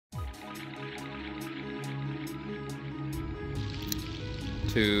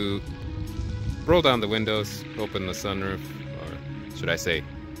to roll down the windows, open the sunroof, or should I say,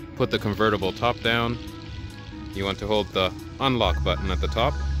 put the convertible top down, you want to hold the unlock button at the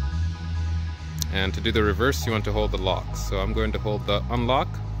top. And to do the reverse, you want to hold the lock. So I'm going to hold the unlock.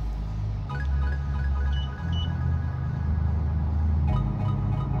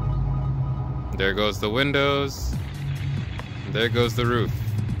 There goes the windows. There goes the roof.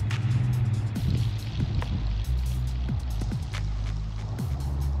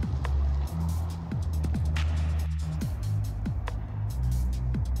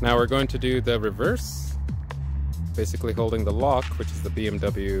 Now we're going to do the reverse, basically holding the lock, which is the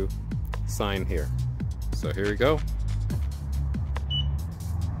BMW sign here. So here we go.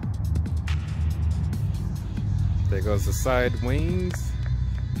 There goes the side wings.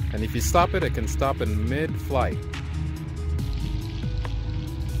 And if you stop it, it can stop in mid-flight.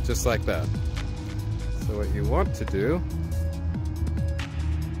 Just like that. So what you want to do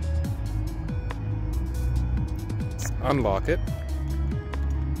is unlock it.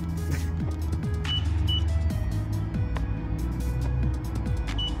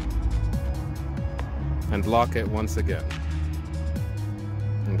 And lock it once again.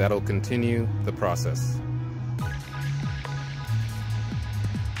 And that'll continue the process.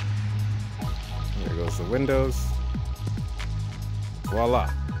 There goes the windows. Voila.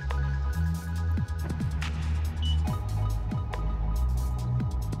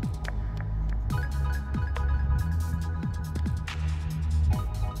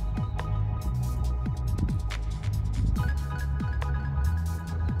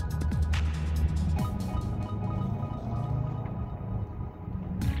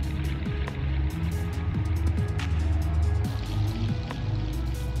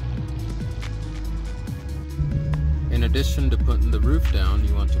 In addition to putting the roof down,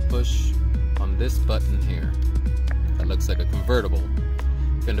 you want to push on this button here. That looks like a convertible. If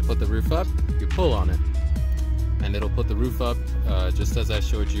you're going to put the roof up, you pull on it. And it'll put the roof up just as I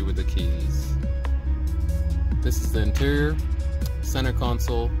showed you with the keys. This is the interior center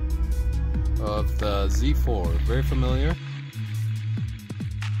console of the Z4. Very familiar.